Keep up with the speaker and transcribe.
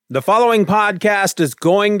The following podcast is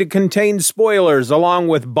going to contain spoilers along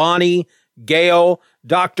with Bonnie, Gail,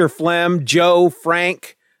 Dr. Flem, Joe,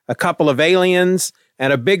 Frank, a couple of aliens,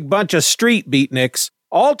 and a big bunch of street beatniks,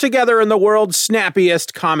 all together in the world's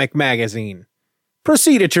snappiest comic magazine.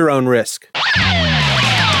 Proceed at your own risk.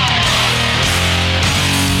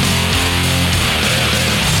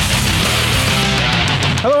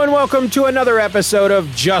 Hello and welcome to another episode of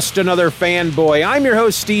Just Another Fanboy. I'm your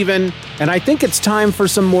host, Steven, and I think it's time for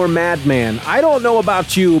some more Madman. I don't know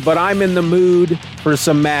about you, but I'm in the mood for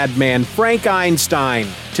some Madman. Frank Einstein,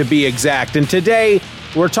 to be exact. And today,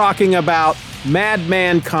 we're talking about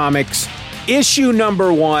Madman Comics, issue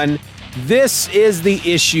number 1. This is the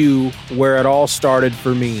issue where it all started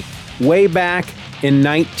for me. Way back in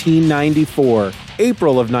 1994.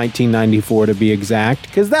 April of 1994, to be exact,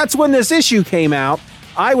 because that's when this issue came out.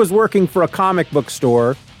 I was working for a comic book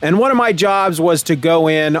store, and one of my jobs was to go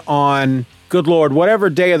in on, good Lord, whatever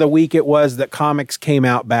day of the week it was that comics came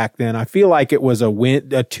out back then. I feel like it was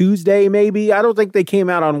a Tuesday, maybe. I don't think they came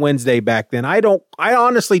out on Wednesday back then. I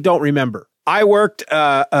honestly don't remember. I worked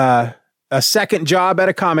a second job at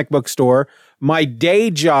a comic book store. My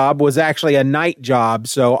day job was actually a night job,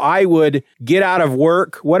 so I would get out of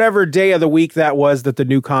work, whatever day of the week that was that the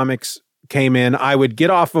new comics came in. I would get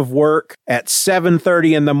off of work at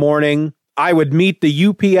 7:30 in the morning. I would meet the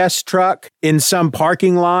UPS truck in some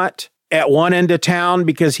parking lot at one end of town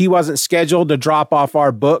because he wasn't scheduled to drop off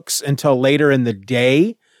our books until later in the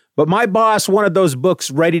day. But my boss wanted those books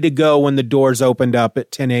ready to go when the doors opened up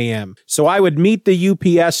at 10 a.m. So I would meet the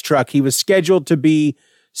UPS truck. He was scheduled to be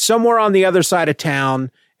somewhere on the other side of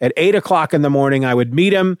town at 8 o'clock in the morning. I would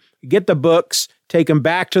meet him, get the books, take them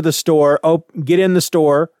back to the store, get in the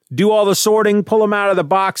store, do all the sorting, pull them out of the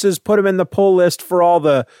boxes, put them in the pull list for all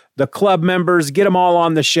the club members, get them all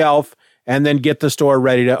on the shelf, and then get the store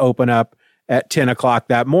ready to open up at 10 o'clock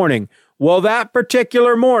that morning. Well, that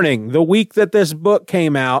particular morning, the week that this book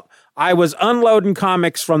came out, I was unloading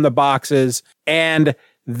comics from the boxes, and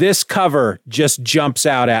this cover just jumps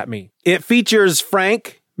out at me. It features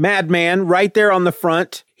Frank, Madman, right there on the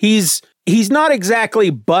front. He's not exactly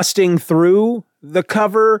busting through the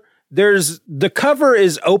cover. The cover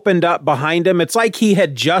is opened up behind him. It's like he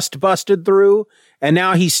had just busted through, and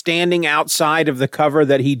now he's standing outside of the cover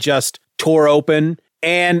that he just tore open.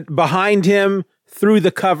 And behind him, through the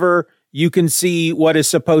cover, you can see what is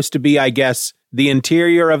supposed to be, I guess, the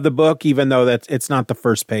interior of the book, even though it's not the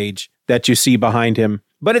first page that you see behind him.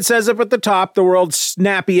 But it says up at the top, the world's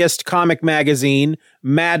snappiest comic magazine,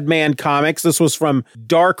 Madman Comics. This was from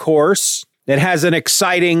Dark Horse. It has an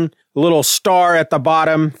exciting little star at the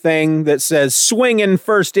bottom thing that says swinging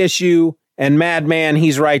first issue, and Madman,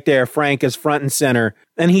 he's right there. Frank is front and center,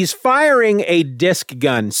 and he's firing a disc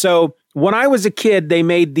gun. So when I was a kid, they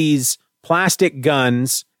made these plastic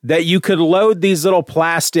guns that you could load these little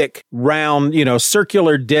plastic round,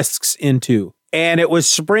 circular discs into. And it was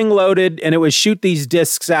spring loaded, and it would shoot these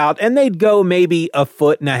discs out, and they'd go maybe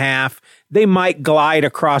 1.5 feet. They might glide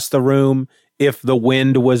across the room if the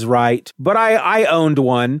wind was right. But I owned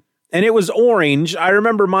one, and it was orange. I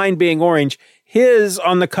remember mine being orange. His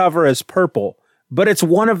on the cover is purple, but it's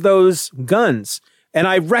one of those guns. And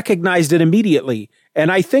I recognized it immediately.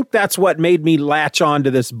 And I think that's what made me latch on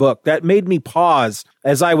to this book. That made me pause.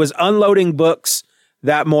 As I was unloading books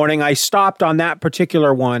that morning, I stopped on that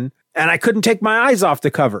particular one, and I couldn't take my eyes off the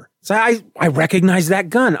cover. So I recognized that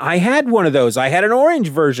gun. I had one of those. I had an orange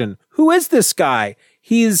version. Who is this guy?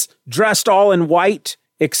 He's dressed all in white,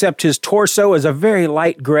 except his torso is a very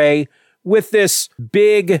light gray with this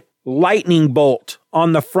big lightning bolt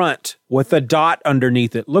on the front with a dot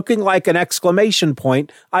underneath it, looking like an exclamation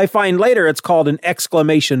point. I find later it's called an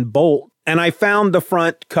exclamation bolt. And I found the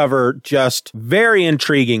front cover just very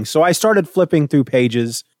intriguing. So I started flipping through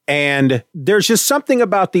pages, and there's just something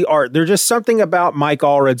about the art. There's just something about Mike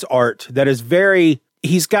Allred's art that is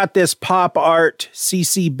he's got this pop art,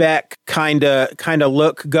 C.C. Beck kind of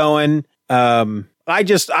look going. I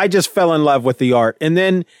just fell in love with the art. And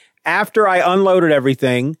then after I unloaded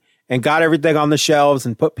everything and got everything on the shelves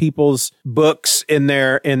and put people's books in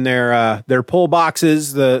their pull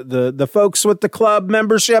boxes, the folks with the club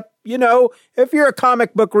membership, if you're a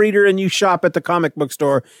comic book reader and you shop at the comic book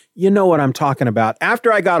store, you know what I'm talking about.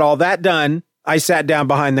 After I got all that done, I sat down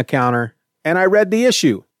behind the counter and I read the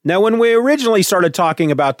issue. Now, when we originally started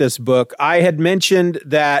talking about this book, I had mentioned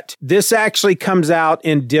that this actually comes out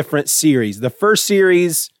in different series. The first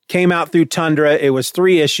series came out through Tundra. It was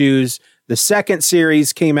 3 issues. The second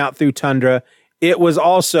series came out through Tundra. It was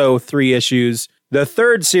also 3 issues. The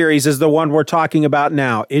third series is the one we're talking about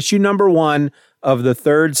now. Issue number 1 of the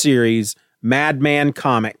third series, Madman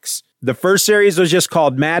Comics. The first series was just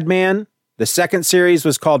called Madman. The second series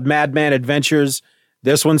was called Madman Adventures.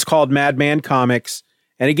 This one's called Madman Comics.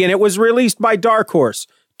 And again, it was released by Dark Horse.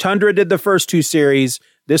 Tundra did the first 2 series.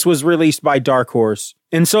 This was released by Dark Horse.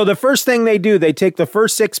 And so the first thing they do, they take the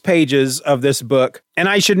first 6 pages of this book. And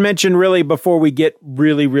I should mention really before we get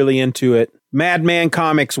really into it, Madman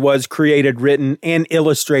Comics was created, written, and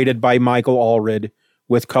illustrated by Michael Allred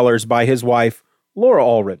with colors by his wife, Laura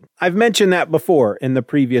Allred. I've mentioned that before in the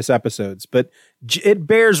previous episodes, but it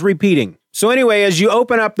bears repeating. So anyway, as you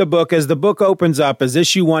open up the book, as the book opens up, as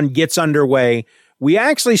issue 1 gets underway, we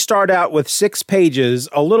actually start out with 6 pages,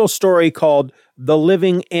 a little story called The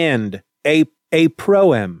Living End, a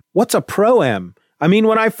proem. What's a proem? I mean,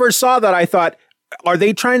 when I first saw that, I thought, are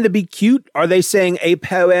they trying to be cute? Are they saying a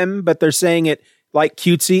poem, but they're saying it like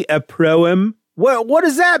cutesy, a proem? What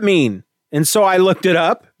does that mean? And so I looked it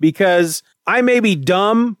up because I may be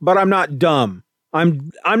dumb, but I'm not dumb.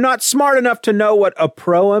 I'm not smart enough to know what a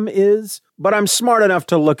proem is, but I'm smart enough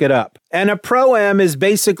to look it up. And a proem is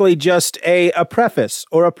basically just a preface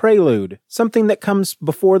or a prelude, something that comes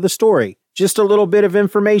before the story. Just a little bit of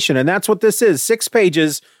information. And that's what this is. 6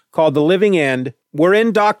 pages called The Living End. We're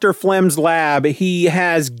in Dr. Flem's lab. He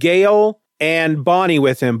has Gail and Bonnie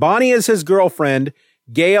with him. Bonnie is his girlfriend.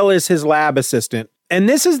 Gail is his lab assistant. And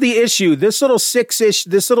this is the issue. This little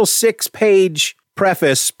 6-page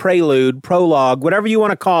preface, prelude, prologue, whatever you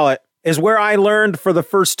want to call it, is where I learned for the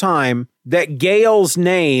first time that Gail's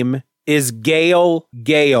name is Gail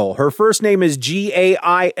Gale. Her first name is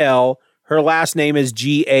Gail. Her last name is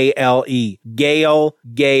Gale. Gail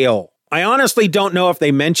Gale. I honestly don't know if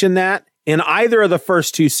they mentioned that in either of the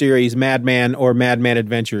first 2 series, Madman or Madman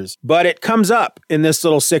Adventures, but it comes up in this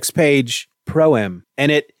little 6-page proem,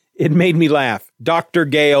 and it made me laugh. Dr.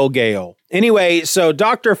 Gail Gale. Anyway, so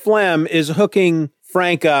Dr. Flem is hooking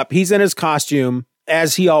Frank up. He's in his costume,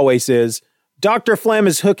 as he always is. Dr. Flem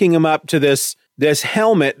is hooking him up to this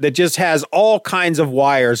helmet that just has all kinds of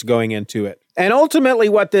wires going into it. And ultimately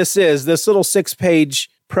what this is, this little 6-page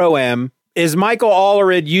proem, is Michael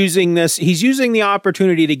Allred using this. He's using the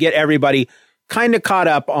opportunity to get everybody kind of caught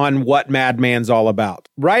up on what Madman's all about.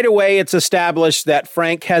 Right away, it's established that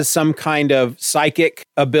Frank has some kind of psychic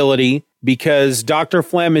ability because Dr.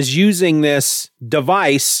 Flem is using this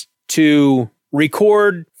device to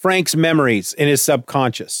record Frank's memories in his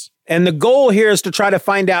subconscious. And the goal here is to try to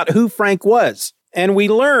find out who Frank was. And we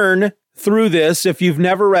learn through this, if you've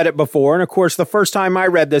never read it before, and of course, the first time I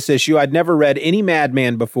read this issue, I'd never read any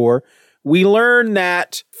Madman before, we learn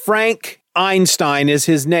that Frank Einstein is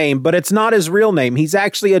his name, but it's not his real name. He's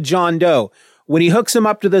actually a John Doe. When he hooks him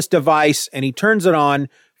up to this device and he turns it on,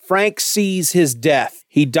 Frank sees his death.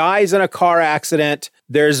 He dies in a car accident.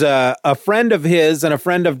 There's a friend of his and a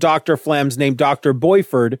friend of Dr. Flem's named Dr.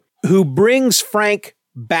 Boyford who brings Frank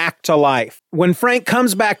back to life. When Frank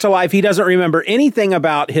comes back to life, he doesn't remember anything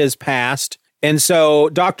about his past. And so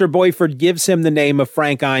Dr. Boyford gives him the name of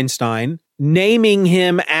Frank Einstein, naming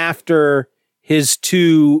him after his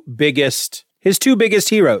two biggest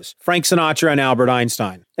heroes, Frank Sinatra and Albert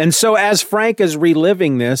Einstein. And so as Frank is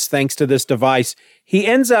reliving this, thanks to this device, he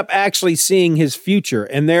ends up actually seeing his future.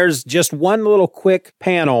 And there's just one little quick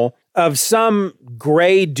panel of some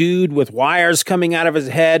gray dude with wires coming out of his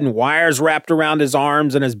head and wires wrapped around his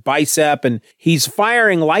arms and his bicep. And he's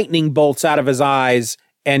firing lightning bolts out of his eyes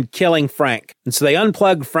and killing Frank. And so they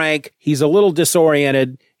unplug Frank. He's a little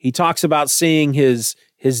disoriented. He talks about seeing his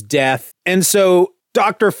death. And so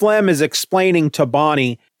Dr. Flem is explaining to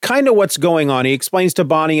Bonnie kind of what's going on. He explains to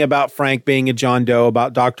Bonnie about Frank being a John Doe,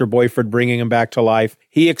 about Dr. Boyford bringing him back to life.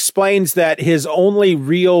 He explains that his only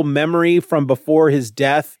real memory from before his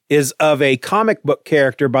death is of a comic book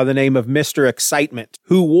character by the name of Mr. Excitement,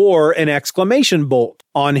 who wore an exclamation bolt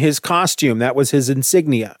on his costume. That was his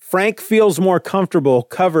insignia. Frank feels more comfortable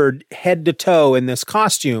covered head to toe in this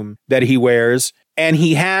costume that he wears, and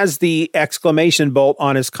he has the exclamation bolt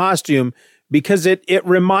on his costume because it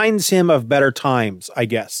reminds him of better times, I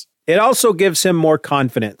guess. It also gives him more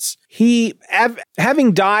confidence. He,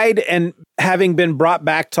 having died and having been brought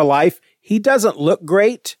back to life, he doesn't look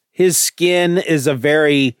great. His skin is a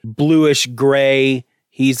very bluish gray.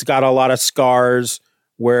 He's got a lot of scars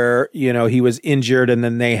where, he was injured and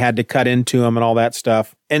then they had to cut into him and all that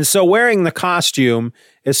stuff. And so wearing the costume,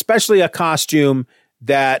 especially a costume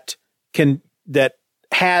that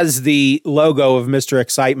has the logo of Mr.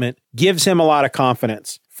 Excitement, gives him a lot of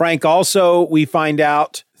confidence. Frank also, we find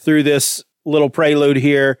out through this little prelude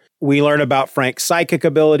here, we learn about Frank's psychic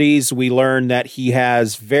abilities. We learn that he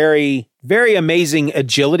has very, very amazing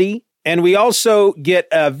agility. And we also get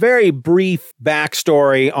a very brief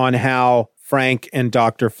backstory on how Frank and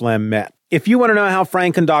Dr. Flem met. if you want to know how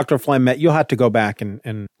Frank and Dr. Flem met, you'll have to go back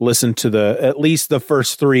and listen to at least the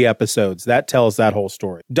first 3 episodes. That tells that whole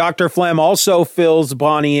story. Dr. Flem also fills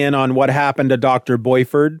Bonnie in on what happened to Dr.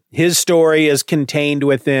 Boyford. His story is contained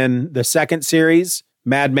within the second series,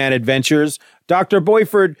 Madman Adventures. Dr.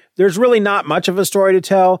 Boyford, there's really not much of a story to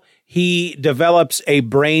tell. He develops a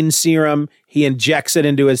brain serum. He injects it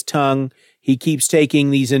into his tongue. He keeps taking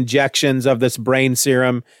these injections of this brain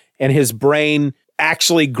serum, and his brain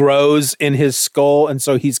actually grows in his skull, and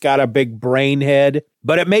so he's got a big brain head.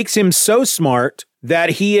 But it makes him so smart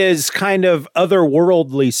that he is kind of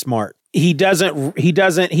otherworldly smart.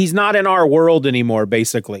 He's not in our world anymore,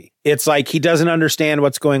 basically. It's like he doesn't understand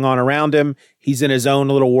what's going on around him. He's in his own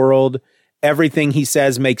little world. Everything he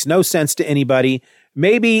says makes no sense to anybody.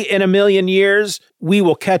 Maybe in a million years, we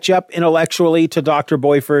will catch up intellectually to Dr.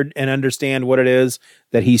 Boyford and understand what it is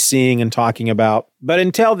that he's seeing and talking about. But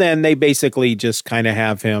until then, they basically just kind of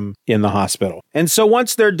have him in the hospital. And so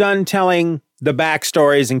once they're done telling the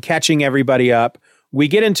backstories and catching everybody up, we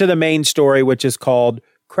get into the main story, which is called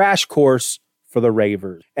Crash Course for the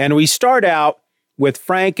Ravers. And we start out with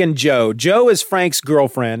Frank and Joe. Joe is Frank's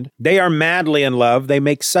girlfriend. They are madly in love. They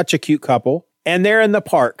make such a cute couple. And they're in the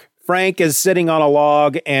park. Frank is sitting on a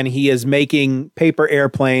log and he is making paper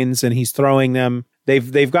airplanes and he's throwing them.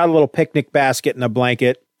 They've got a little picnic basket and a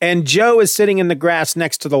blanket. And Joe is sitting in the grass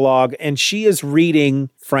next to the log and she is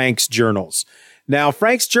reading Frank's journals. Now,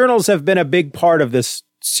 Frank's journals have been a big part of this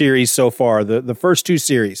series so far, the first 2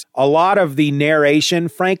 series. A lot of the narration,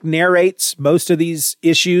 Frank narrates most of these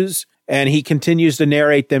issues and he continues to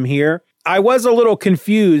narrate them here. I was a little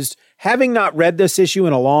confused, having not read this issue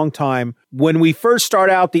in a long time. When we first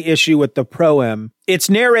start out the issue with the Pro-Am, it's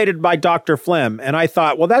narrated by Dr. Flem. And I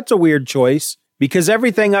thought, well, that's a weird choice because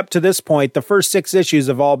everything up to this point, the first 6 issues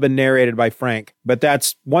have all been narrated by Frank. But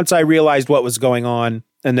that's once I realized what was going on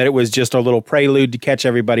and that it was just a little prelude to catch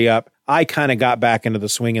everybody up, I kind of got back into the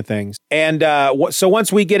swing of things. And so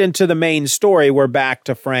once we get into the main story, we're back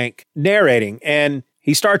to Frank narrating. And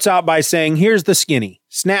he starts out by saying, here's the skinny,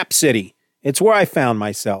 Snap City. It's where I found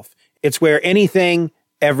myself. It's where everything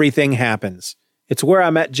happens. It's where I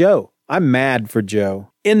met Joe. I'm mad for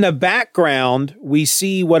Joe. In the background, we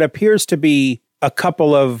see what appears to be a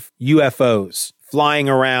couple of UFOs flying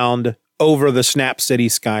around over the Snap City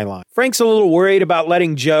skyline. Frank's a little worried about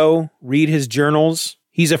letting Joe read his journals.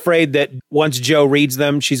 He's afraid that once Joe reads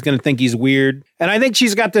them, she's going to think he's weird. And I think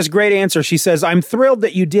she's got this great answer. She says, I'm thrilled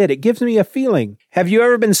that you did. It gives me a feeling. Have you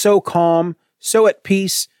ever been so calm, so at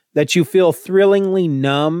peace, that you feel thrillingly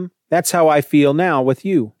numb? That's how I feel now with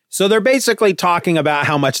you. So they're basically talking about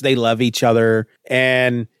how much they love each other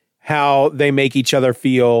and how they make each other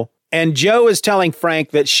feel. And Joe is telling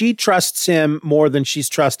Frank that she trusts him more than she's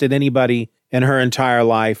trusted anybody in her entire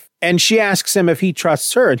life. And she asks him if he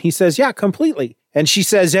trusts her. And he says, yeah, completely. And she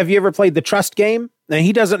says, have you ever played the trust game? And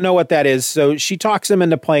he doesn't know what that is. So she talks him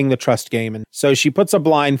into playing the trust game. And so she puts a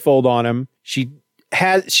blindfold on him. She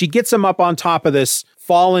gets him up on top of this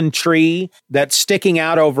fallen tree that's sticking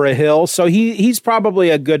out over a hill. So he's probably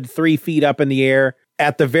a good 3 feet up in the air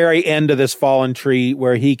at the very end of this fallen tree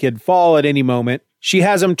where he could fall at any moment. She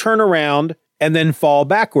has him turn around and then fall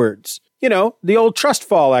backwards. You know, the old trust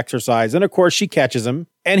fall exercise. And of course she catches him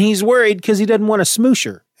and he's worried because he doesn't want to smoosh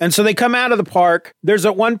her. And so they come out of the park. There's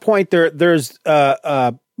at one point there's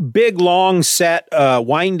a big, long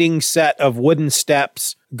winding set of wooden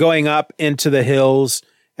steps going up into the hills.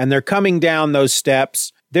 And they're coming down those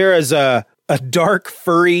steps. There is a dark,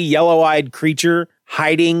 furry, yellow-eyed creature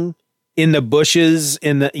hiding in the bushes,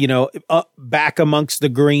 back amongst the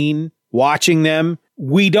green, watching them.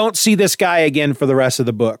 We don't see this guy again for the rest of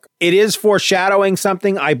the book. It is foreshadowing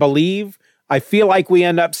something, I believe. I feel like we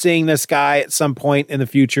end up seeing this guy at some point in the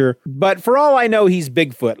future. But for all I know, he's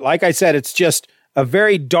Bigfoot. Like I said, it's just a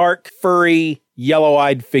very dark, furry,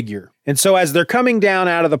 yellow-eyed figure. And so as they're coming down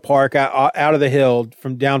out of the park, out of the hill,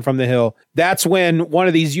 from the hill, that's when one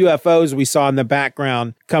of these UFOs we saw in the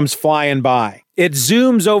background comes flying by. It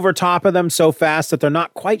zooms over top of them so fast that they're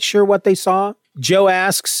not quite sure what they saw. Joe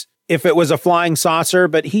asks if it was a flying saucer,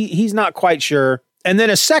 but he's not quite sure. And then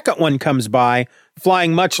a second one comes by,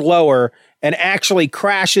 flying much lower, and actually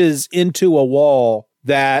crashes into a wall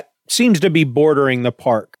that seems to be bordering the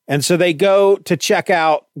park. And so they go to check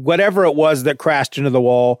out whatever it was that crashed into the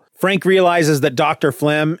wall. Frank realizes that Dr.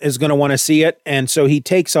 Flem is going to want to see it. And so he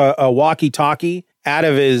takes a walkie-talkie out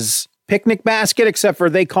of his picnic basket, except for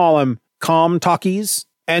they call them calm talkies.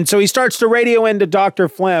 And so he starts to radio into Dr.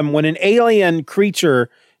 Flem when an alien creature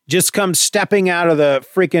just comes stepping out of the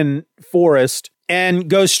freaking forest and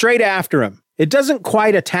goes straight after him. It doesn't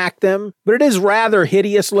quite attack them, but it is rather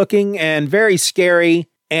hideous looking and very scary.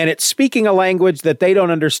 and it's speaking a language that they don't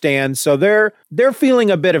understand. So they're feeling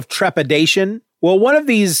a bit of trepidation. Well, one of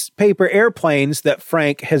these paper airplanes that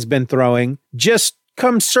Frank has been throwing just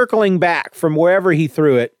comes circling back from wherever he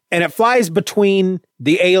threw it, and it flies between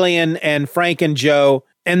the alien and Frank and Joe,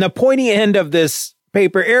 and the pointy end of this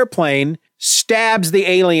paper airplane stabs the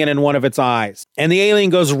alien in one of its eyes, and the alien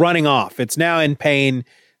goes running off. It's now in pain.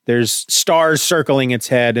 There's stars circling its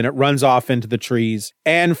head, and it runs off into the trees,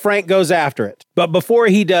 and Frank goes after it. But before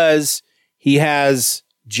he does, he has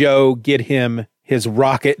Joe get him his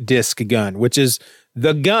rocket disc gun, which is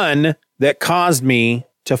the gun that caused me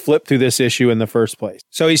to flip through this issue in the first place.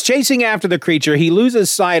 So he's chasing after the creature. He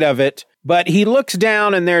loses sight of it, but he looks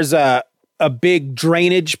down, and there's a big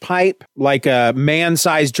drainage pipe, like a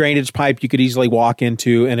man-sized drainage pipe you could easily walk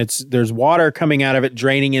into, and there's water coming out of it,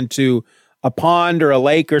 draining into a pond or a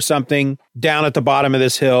lake or something down at the bottom of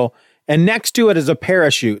this hill. And next to it is a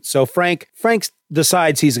parachute. So Frank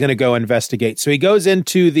decides he's going to go investigate. So he goes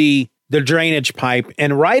into the drainage pipe,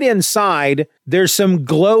 and right inside, there's some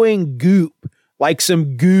glowing goop, like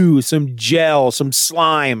some goo, some gel, some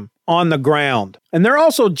slime on the ground. And there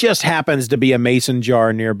also just happens to be a mason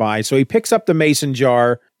jar nearby. So he picks up the mason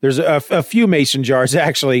jar. There's a few mason jars,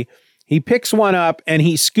 actually. He picks one up, and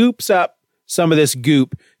he scoops up some of this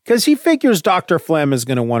goop because he figures Dr. Flem is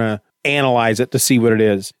going to want to analyze it to see what it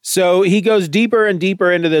is. So he goes deeper and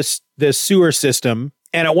deeper into this sewer system.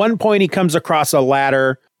 And at one point, he comes across a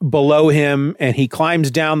ladder below him, and he climbs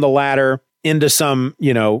down the ladder into some,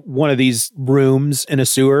 one of these rooms in a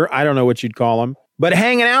sewer. I don't know what you'd call them. But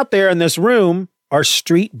hanging out there in this room are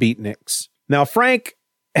street beatniks. Now, Frank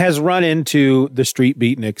has run into the street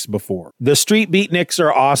beatniks before. The street beatniks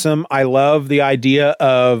are awesome. I love the idea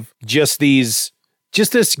of just this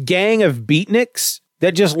gang of beatniks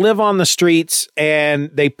that just live on the streets, and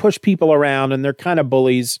they push people around, and they're kind of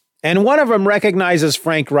bullies. And one of them recognizes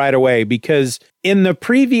Frank right away because in the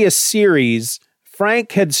previous series,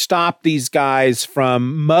 Frank had stopped these guys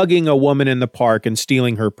from mugging a woman in the park and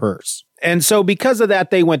stealing her purse. And so because of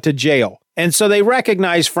that, they went to jail. And so they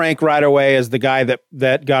recognize Frank right away as the guy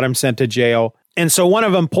that got him sent to jail. And so one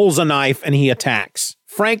of them pulls a knife and he attacks.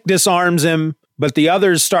 Frank disarms him, but the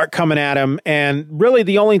others start coming at him. And really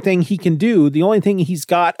the only thing he can do, the only thing he's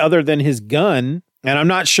got other than his gun, and I'm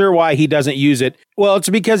not sure why he doesn't use it. Well, it's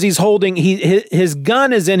because he's holding, his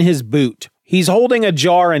gun is in his boot. He's holding a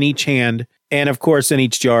jar in each hand. And of course, in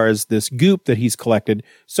each jar is this goop that he's collected.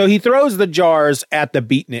 So he throws the jars at the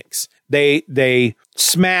beatniks. They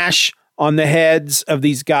smash on the heads of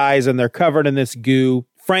these guys, and they're covered in this goo.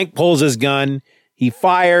 Frank pulls his gun. He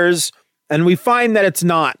fires, and we find that it's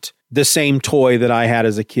not the same toy that I had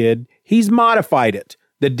as a kid. He's modified it.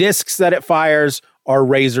 The discs that it fires are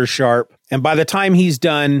razor sharp. And by the time he's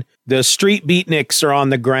done, the street beatniks are on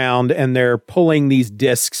the ground, and they're pulling these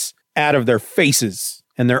discs out of their faces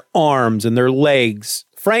and their arms and their legs.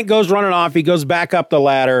 Frank goes running off. He goes back up the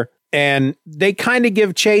ladder, and they kind of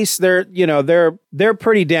give chase. They're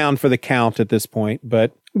pretty down for the count at this point,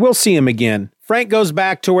 but we'll see him again. Frank goes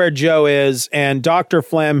back to where Joe is, and Dr.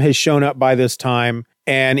 Flem has shown up by this time,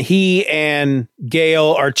 and he and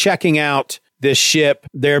Gale are checking out this ship.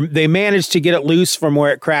 They managed to get it loose from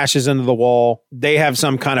where it crashes into the wall. They have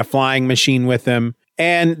some kind of flying machine with them,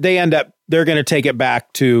 and they're going to take it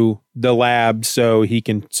back to the lab so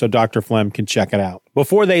Dr. Flem can check it out.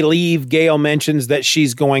 Before they leave, Gale mentions that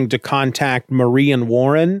she's going to contact Marie and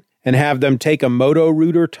Warren and have them take a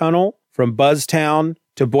moto-router tunnel from Buzztown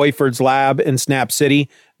to Boyford's lab in Snap City.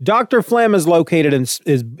 Dr. Flem is located in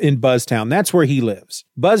Buzztown. That's where he lives.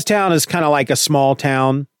 Buzztown is kind of like a small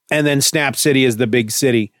town, and then Snap City is the big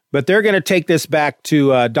city. But they're going to take this back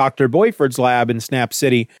to Dr. Boyford's lab in Snap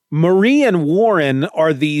City. Marie and Warren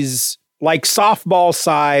are these like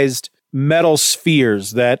softball-sized metal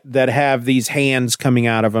spheres that have these hands coming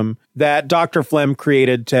out of them that Dr. Flem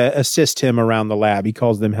created to assist him around the lab. He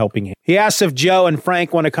calls them helping hands. He asks if Joe and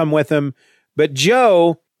Frank want to come with him, but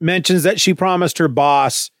Joe mentions that she promised her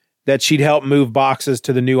boss that she'd help move boxes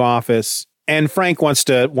to the new office, and Frank wants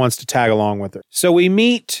to tag along with her. So we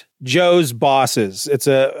meet Joe's bosses. It's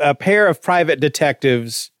a pair of private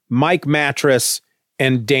detectives, Mike Mattress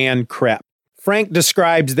and Dan Krepp. Frank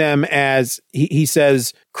describes them as, he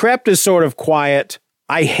says, Krepp is sort of quiet.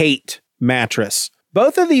 I hate Mattress.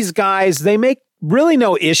 Both of these guys, they make really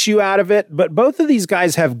no issue out of it, but both of these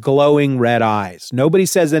guys have glowing red eyes. Nobody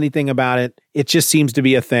says anything about it. It just seems to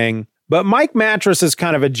be a thing. But Mike Mattress is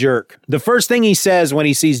kind of a jerk. The first thing he says when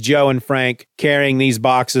he sees Joe and Frank carrying these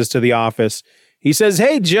boxes to the office, he says,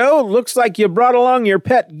 "Hey, Joe, looks like you brought along your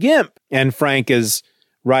pet gimp." And Frank is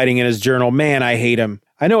writing in his journal, "Man, I hate him.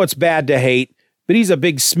 I know it's bad to hate, but he's a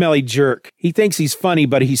big smelly jerk. He thinks he's funny,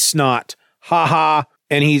 but he's snot. Ha ha.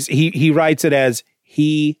 And he writes it as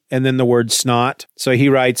he and then the word snot. So he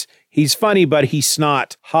writes, he's funny, but he's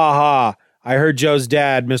snot. Ha ha. I heard Joe's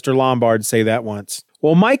dad, Mr. Lombard, say that once.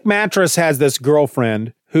 Well, Mike Mattress has this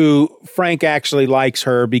girlfriend who Frank actually likes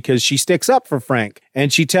her because she sticks up for Frank.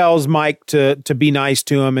 And she tells Mike to be nice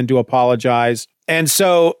to him and to apologize. And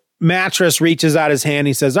so Mattress reaches out his hand.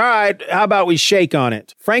 He says, all right, how about we shake on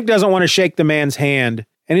it? Frank doesn't want to shake the man's hand.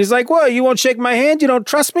 And he's like, well, you won't shake my hand? You don't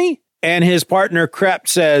trust me? And his partner, Krepp,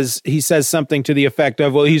 says something to the effect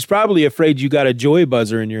of, well, he's probably afraid you got a joy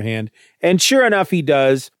buzzer in your hand. And sure enough, he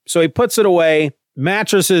does. So he puts it away.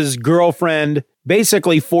 Mattress's girlfriend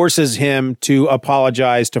basically forces him to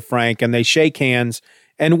apologize to Frank, and they shake hands.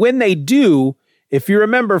 And when they do, if you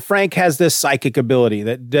remember, Frank has this psychic ability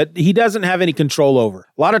that he doesn't have any control over.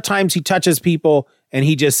 A lot of times he touches people and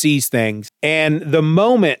he just sees things. And the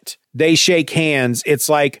moment they shake hands, it's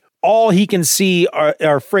like all he can see are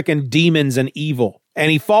freaking demons and evil.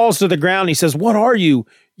 And he falls to the ground. He says, what are you?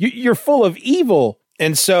 You're full of evil.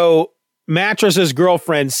 And so Mattress's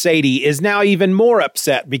girlfriend, Sadie, is now even more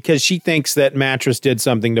upset because she thinks that Mattress did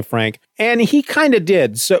something to Frank. And he kind of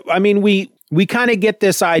did. So, I mean, we kind of get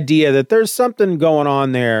this idea that there's something going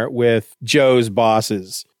on there with Joe's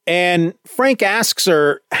bosses. And Frank asks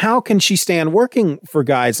her, how can she stand working for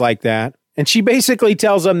guys like that? And she basically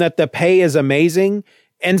tells him that the pay is amazing.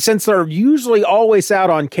 And since they're usually always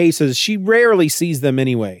out on cases, she rarely sees them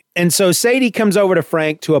anyway. And so Sadie comes over to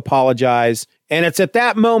Frank to apologize. And it's at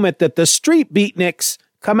that moment that the street beatniks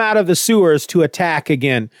come out of the sewers to attack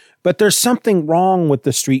again. But there's something wrong with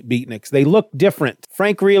the street beatniks. They look different.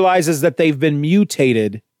 Frank realizes that they've been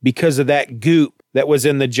mutated because of that goop that was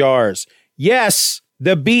in the jars. Yes,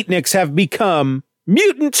 the beatniks have become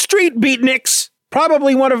mutant street beatniks.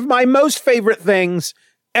 Probably one of my most favorite things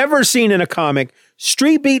ever seen in a comic.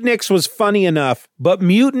 Street beatniks was funny enough, but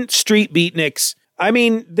mutant street beatniks, I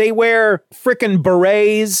mean, they wear frickin'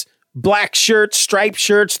 berets, black shirts, striped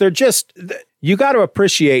shirts. They're just, you got to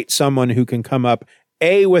appreciate someone who can come up,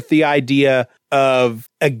 A, with the idea of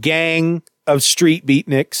a gang of street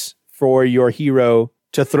beatniks for your hero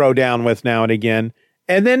to throw down with now and again,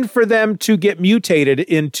 and then for them to get mutated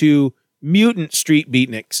into mutant street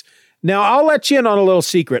beatniks. Now, I'll let you in on a little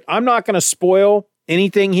secret. I'm not going to spoil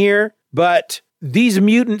anything here, but these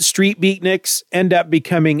mutant street beatniks end up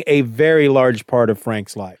becoming a very large part of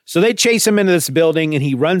Frank's life. So they chase him into this building, and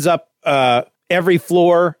he runs up every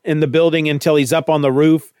floor in the building until he's up on the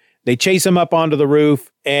roof. They chase him up onto the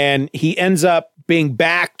roof, and he ends up being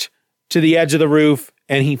backed to the edge of the roof,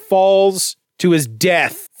 and he falls to his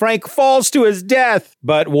death. Frank falls to his death.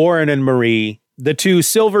 But Warren and Marie, the two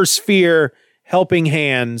Silver Sphere helping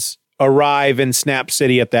hands, arrive in Snap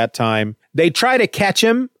City at that time. They try to catch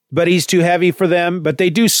him, but he's too heavy for them. But they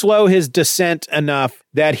do slow his descent enough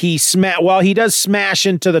that he does smash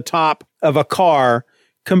into the top of a car,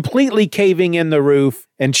 completely caving in the roof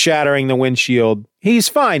and shattering the windshield. He's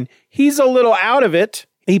fine. He's a little out of it.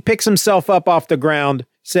 He picks himself up off the ground,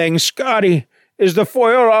 saying, Scotty, is the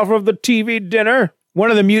foil off of the TV dinner? One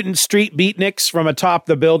of the mutant street beatniks from atop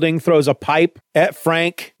the building throws a pipe at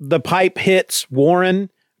Frank. The pipe hits Warren,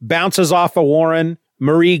 bounces off of Warren.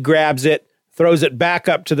 Marie grabs it, throws it back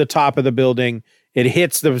up to the top of the building. It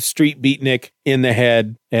hits the street beatnik in the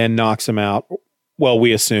head and knocks him out. Well,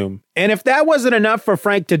 we assume. And if that wasn't enough for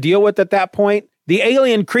Frank to deal with at that point, the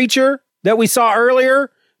alien creature that we saw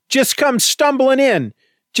earlier just comes stumbling in,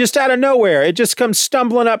 just out of nowhere. It just comes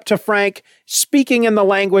stumbling up to Frank, speaking in the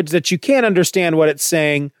language that you can't understand what it's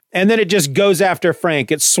saying. And then it just goes after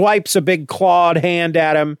Frank. It swipes a big clawed hand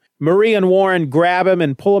at him. Marie and Warren grab him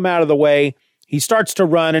and pull him out of the way. He starts to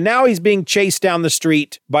run, and now he's being chased down the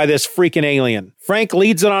street by this freaking alien. Frank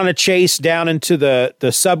leads it on a chase down into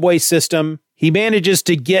the subway system. He manages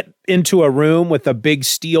to get into a room with a big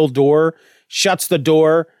steel door, shuts the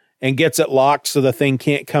door, and gets it locked so the thing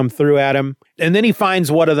can't come through at him. And then he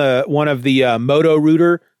finds one of the Moto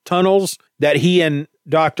Router tunnels that he and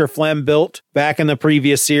Dr. Flem built back in the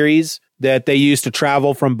previous series that they used to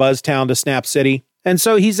travel from Buzztown to Snap City. And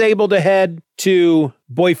so he's able to head to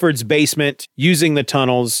Boyford's basement using the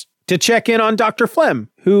tunnels to check in on Dr. Flem,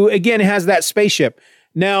 who again has that spaceship.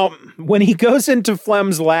 Now, when he goes into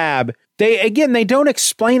Flem's lab, they don't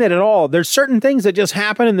explain it at all. There's certain things that just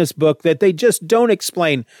happen in this book that they just don't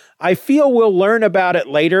explain. I feel we'll learn about it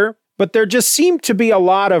later, but there just seem to be a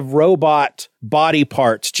lot of robot body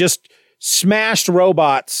parts, just smashed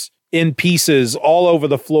robots in pieces all over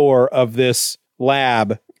the floor of this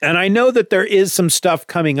lab. And I know that there is some stuff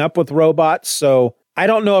coming up with robots, so I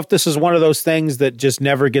don't know if this is one of those things that just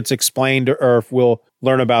never gets explained or if we'll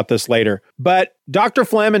learn about this later. But Dr.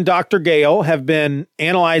 Flem and Dr. Gale have been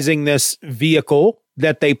analyzing this vehicle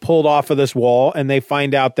that they pulled off of this wall, and they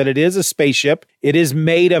find out that it is a spaceship. It is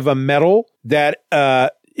made of a metal that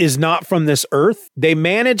is not from this earth. They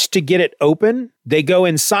managed to get it open. They go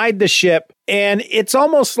inside the ship, and it's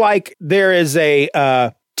almost like there is a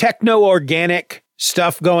techno-organic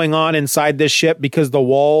stuff going on inside this ship because the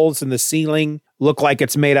walls and the ceiling look like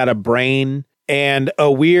it's made out of brain, and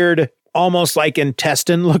a weird, almost like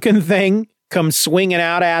intestine looking thing comes swinging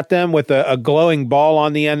out at them with a glowing ball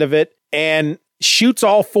on the end of it and shoots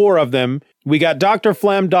all four of them. We got Dr.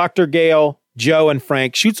 Flem, Dr. Gale, Joe, and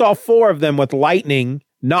Frank, shoots all four of them with lightning,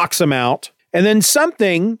 knocks them out. And then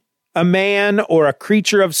something, a man or a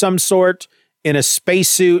creature of some sort in a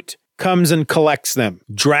spacesuit, comes and collects them,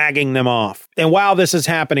 dragging them off. And while this is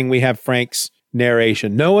happening, we have Frank's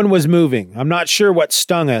narration. No one was moving. I'm not sure what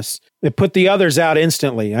stung us. It put the others out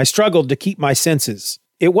instantly. I struggled to keep my senses.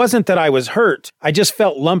 It wasn't that I was hurt. I just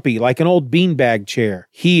felt lumpy, like an old beanbag chair.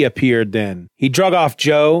 He appeared then. He drug off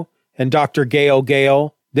Joe and Dr.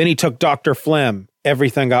 Gale. Then he took Dr. Flem.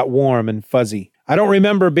 Everything got warm and fuzzy. I don't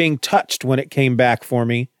remember being touched when it came back for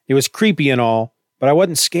me. It was creepy and all, but I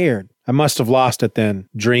wasn't scared. I must have lost it then.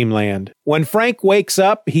 Dreamland. When Frank wakes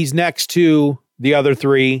up, he's next to the other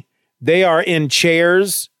three. They are in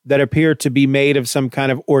chairs that appear to be made of some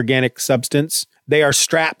kind of organic substance. They are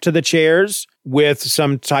strapped to the chairs with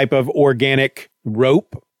some type of organic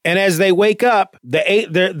rope. And as they wake up,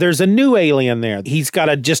 there's a new alien there. He's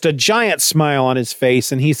got just a giant smile on his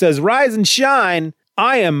face, and he says, "Rise and shine.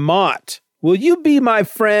 I am Mott. Will you be my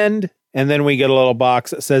friend?" And then we get a little box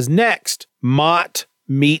that says, "Next, Mott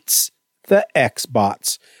meets the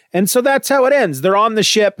X-Bots." And so that's how it ends. They're on the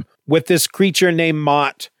ship with this creature named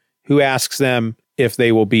Mott who asks them if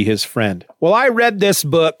they will be his friend. Well, I read this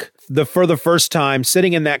book for the first time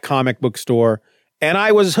sitting in that comic book store, and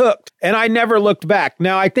I was hooked, and I never looked back.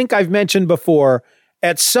 Now, I think I've mentioned before,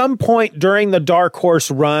 at some point during the Dark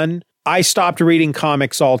Horse run, I stopped reading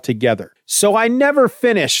comics altogether. So I never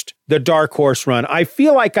finished the Dark Horse run. I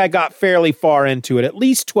feel like I got fairly far into it, at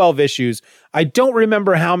least 12 issues. I don't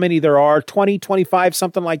remember how many there are, 20, 25,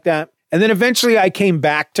 something like that. And then eventually I came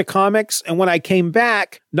back to comics. And when I came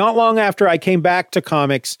back, not long after I came back to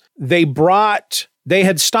comics, they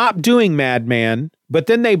had stopped doing Madman, but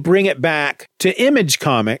then they bring it back to Image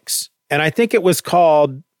Comics. And I think it was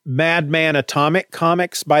called Madman Atomic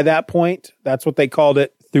Comics by that point. That's what they called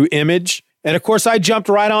it through Image. And of course, I jumped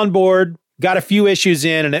right on board, got a few issues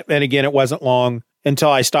in, and again, it wasn't long until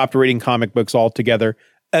I stopped reading comic books altogether.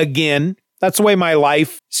 Again, that's the way my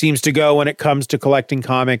life seems to go when it comes to collecting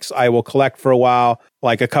comics. I will collect for a while,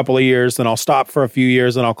 like a couple of years, then I'll stop for a few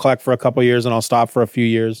years, and I'll collect for a couple of years, and I'll stop for a few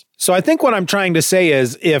years. So I think what I'm trying to say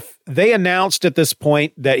is if they announced at this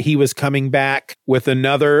point that he was coming back with a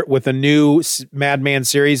new Madman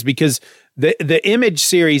series, because the Image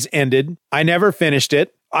series ended, I never finished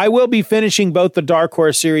it. I will be finishing both the Dark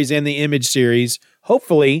Horse series and the Image series,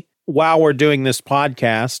 hopefully, while we're doing this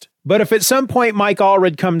podcast. But if at some point Mike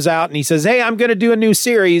Allred comes out and he says, "Hey, I'm going to do a new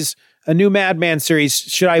series, a new Madman series,"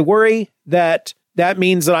 should I worry that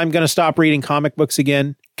means that I'm going to stop reading comic books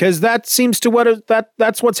again? Because that seems to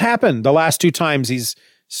that's what's happened the last two times he's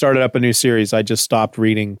started up a new series. I just stopped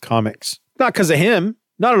reading comics. Not because of him,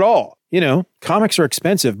 not at all. You know, comics are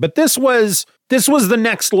expensive, but this was the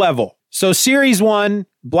next level. So series 1,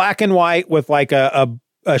 black and white with like a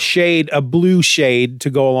blue shade to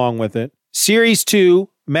go along with it. Series 2,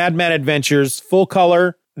 Madman Adventures, full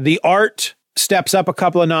color. The art steps up a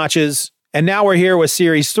couple of notches. And now we're here with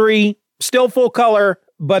series 3, still full color,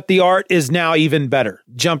 but the art is now even better.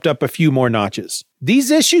 Jumped up a few more notches.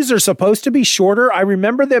 These issues are supposed to be shorter. I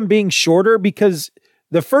remember them being shorter because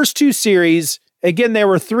the first two series, again, there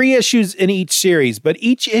were 3 issues in each series, but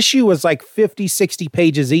each issue was like 50, 60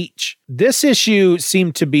 pages each. This issue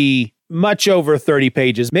seemed to be much over 30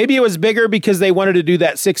 pages. Maybe it was bigger because they wanted to do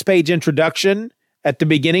that 6-page introduction at the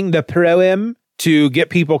beginning, the proem, to get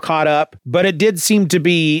people caught up, but it did seem to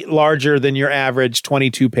be larger than your average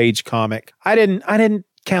 22-page comic. I didn't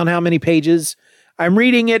count how many pages. I'm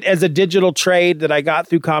reading it as a digital trade that I got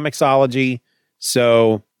through Comixology.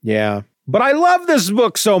 So, yeah. But I love this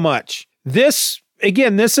book so much. This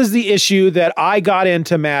is the issue that I got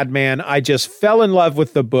into Madman. I just fell in love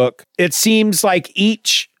with the book. It seems like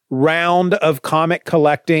each round of comic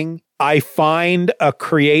collecting, I find a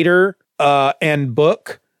creator and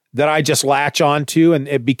book that I just latch onto and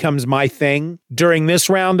it becomes my thing. During this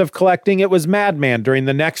round of collecting, it was Madman. During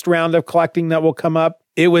the next round of collecting that will come up,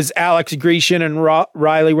 it was Alex Grecian and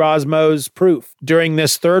Riley Rosmo's proof. During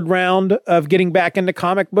this third round of getting back into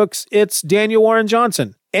comic books, it's Daniel Warren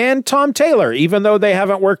Johnson and Tom Taylor, even though they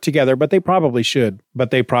haven't worked together, but they probably should,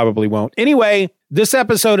 but they probably won't. Anyway, this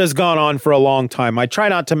episode has gone on for a long time. I try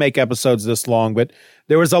not to make episodes this long, but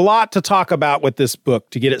there was a lot to talk about with this book,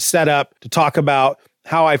 to get it set up, to talk about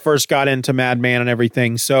how I first got into Madman and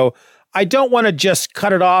everything. So I don't want to just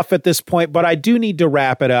cut it off at this point, but I do need to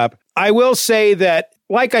wrap it up. I will say that,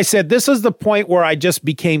 like I said, this is the point where I just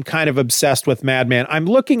became kind of obsessed with Madman. I'm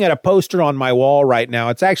looking at a poster on my wall right now.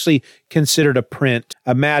 It's actually considered a print,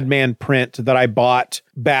 a Madman print that I bought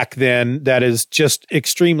back then that is just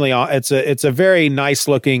extremely, it's a very nice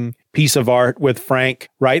looking piece of art with Frank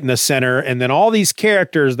right in the center. And then all these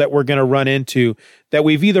characters that we're going to run into, that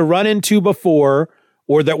we've either run into before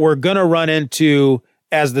or that we're going to run into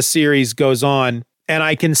as the series goes on. And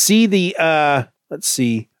I can see let's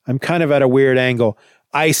see, I'm kind of at a weird angle.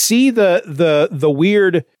 I see the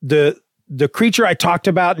weird, the creature I talked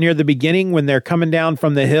about near the beginning when they're coming down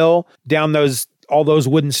from the hill, down all those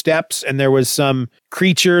wooden steps. And there was some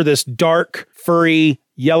creature, this dark, furry,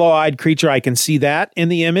 yellow-eyed creature. I can see that in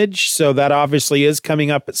the image. So that obviously is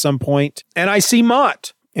coming up at some point. And I see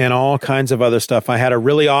Mott and all kinds of other stuff. I had a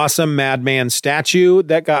really awesome Madman statue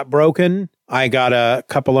that got broken. I got a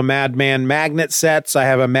couple of Madman magnet sets. I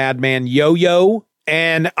have a Madman yo-yo.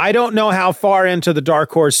 And I don't know how far into the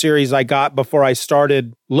Dark Horse series I got before I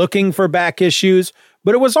started looking for back issues,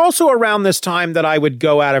 but it was also around this time that I would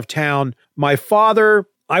go out of town. My father,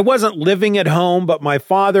 I wasn't living at home, but my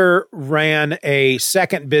father ran a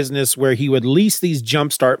second business where he would lease these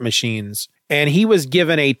jumpstart machines. And he was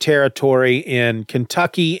given a territory in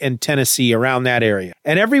Kentucky and Tennessee, around that area.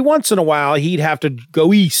 And every once in a while, he'd have to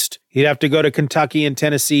go east. He'd have to go to Kentucky and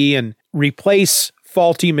Tennessee and replace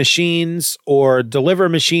faulty machines or deliver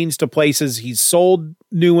machines to places he's sold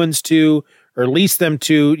new ones to, or lease them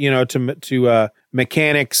to, to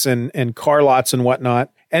mechanics and car lots and whatnot.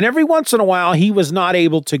 And every once in a while, he was not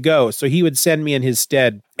able to go, so he would send me in his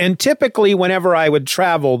stead. And typically, whenever I would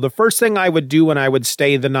travel, the first thing I would do when I would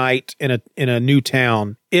stay the night in a new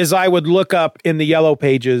town is I would look up in the yellow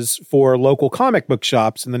pages for local comic book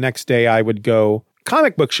shops, and the next day I would go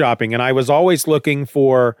comic book shopping. And I was always looking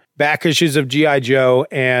for back issues of G.I. Joe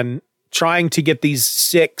and trying to get these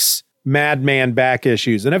 6 Madman back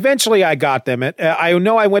issues. And eventually I got them. I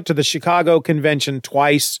know I went to the Chicago convention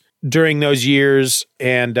twice during those years,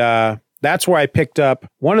 and that's where I picked up,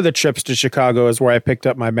 one of the trips to Chicago is where I picked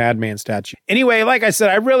up my Madman statue. Anyway, like I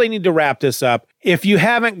said, I really need to wrap this up. If you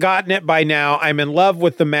haven't gotten it by now, I'm in love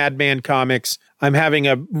with the Madman comics. I'm having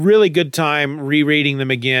a really good time rereading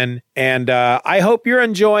them again, and I hope you're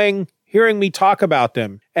enjoying hearing me talk about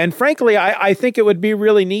them. And frankly, I think it would be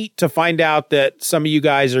really neat to find out that some of you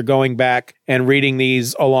guys are going back and reading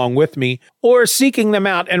these along with me, or seeking them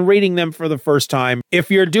out and reading them for the first time.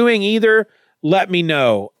 If you're doing either, let me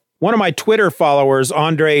know. One of my Twitter followers,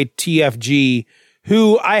 Andre TFG,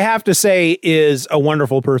 who I have to say is a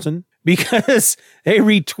wonderful person because they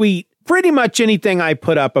retweet pretty much anything I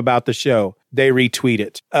put up about the show. They retweet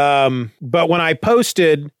it. But when I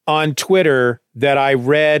posted on Twitter that I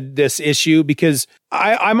read this issue, because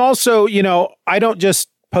I'm also, I don't just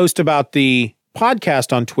post about the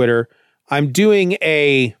podcast on Twitter. I'm doing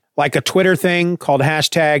a Twitter thing called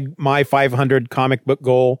 #my500 comic book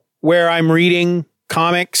goal, where I'm reading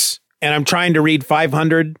comics and I'm trying to read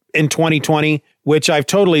 500 in 2020, which I've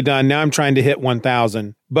totally done. Now I'm trying to hit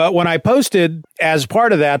 1,000. But when I posted as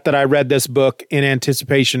part of that I read this book in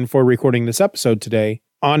anticipation for recording this episode today,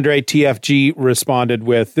 Andre TFG responded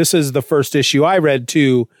with, "This is the first issue I read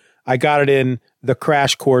too. I got it in the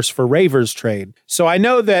Crash Course for Ravers trade." So I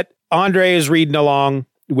know that Andre is reading along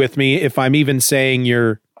with me. If I'm even saying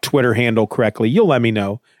your Twitter handle correctly, you'll let me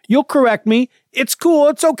know. You'll correct me. It's cool.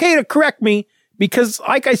 It's okay to correct me because,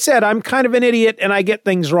 like I said, I'm kind of an idiot and I get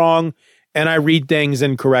things wrong and I read things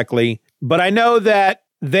incorrectly. But I know that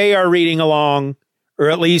they are reading along,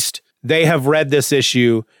 or at least they have read this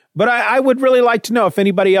issue. But I would really like to know if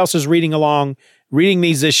anybody else is reading along, reading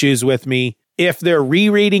these issues with me, if they're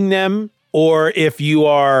rereading them or if you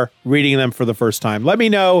are reading them for the first time. Let me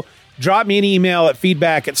know. Drop me an email at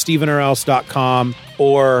feedback@stevenorelse.com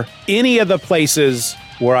or any of the places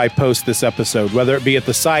where I post this episode, whether it be at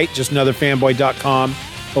the site, justanotherfanboy.com,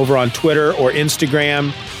 over on Twitter or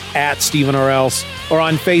Instagram @StevenOrelse, or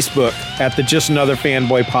on Facebook at the Just Another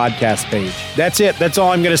Fanboy podcast page. That's it. That's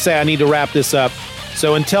all I'm going to say. I need to wrap this up.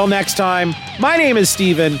 So until next time, my name is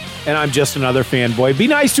Steven, and I'm just another fanboy. Be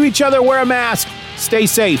nice to each other. Wear a mask. Stay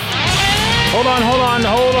safe. Hold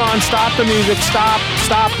on. Stop the music.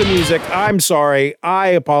 Stop the music. I'm sorry. I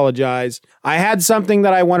apologize. I had something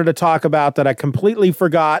that I wanted to talk about that I completely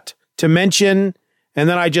forgot to mention, and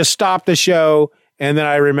then I just stopped the show, and then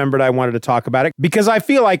I remembered I wanted to talk about it because I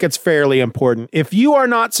feel like it's fairly important. If you are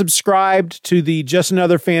not subscribed to the Just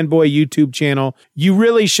Another Fanboy YouTube channel, you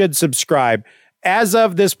really should subscribe. As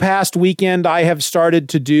of this past weekend, I have started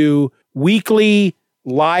to do weekly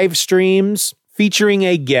live streams featuring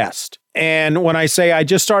a guest. And when I say I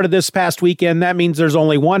just started this past weekend, that means there's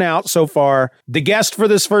only one out so far. The guest for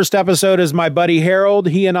this first episode is my buddy Harold.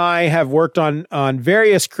 He and I have worked on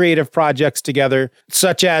various creative projects together,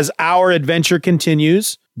 such as Our Adventure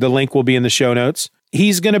Continues. The link will be in the show notes.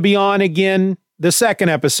 He's going to be on again the second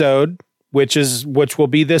episode, which will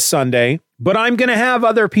be this Sunday. But I'm going to have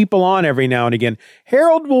other people on every now and again.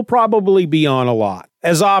 Harold will probably be on a lot,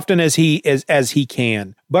 as often as he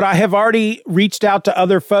can. But I have already reached out to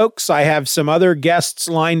other folks. I have some other guests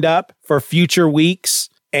lined up for future weeks.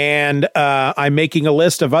 And I'm making a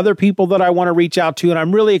list of other people that I want to reach out to. And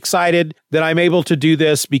I'm really excited that I'm able to do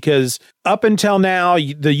this because up until now,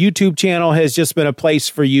 the YouTube channel has just been a place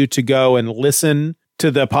for you to go and listen to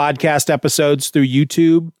the podcast episodes through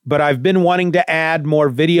YouTube, but I've been wanting to add more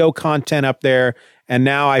video content up there, and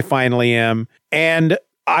now I finally am. And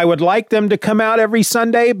I would like them to come out every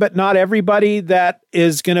Sunday, but not everybody that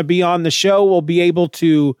is going to be on the show will be able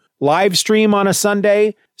to live stream on a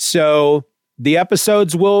Sunday. So the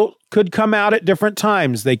episodes could come out at different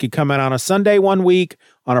times. They could come out on a Sunday one week,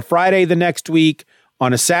 on a Friday the next week,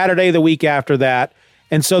 on a Saturday the week after that.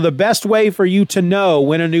 And so the best way for you to know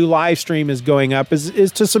when a new live stream is going up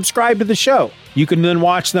is to subscribe to the show. You can then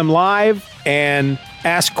watch them live and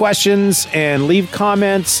ask questions and leave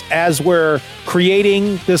comments as we're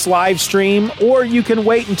creating this live stream, or you can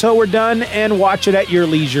wait until we're done and watch it at your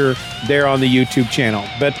leisure there on the YouTube channel.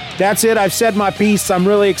 But that's it. I've said my piece. I'm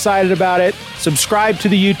really excited about it. Subscribe to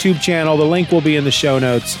the YouTube channel. The link will be in the show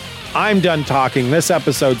notes. I'm done talking. This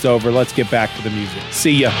episode's over. Let's get back to the music.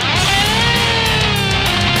 See ya.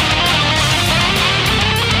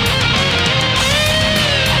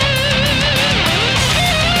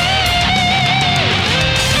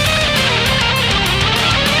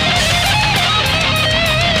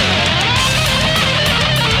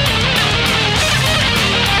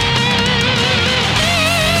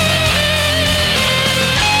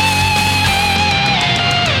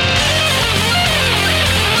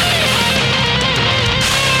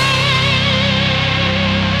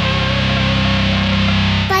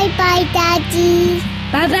 Bye-bye, Daddy.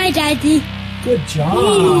 Bye-bye, Daddy. Good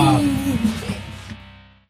job.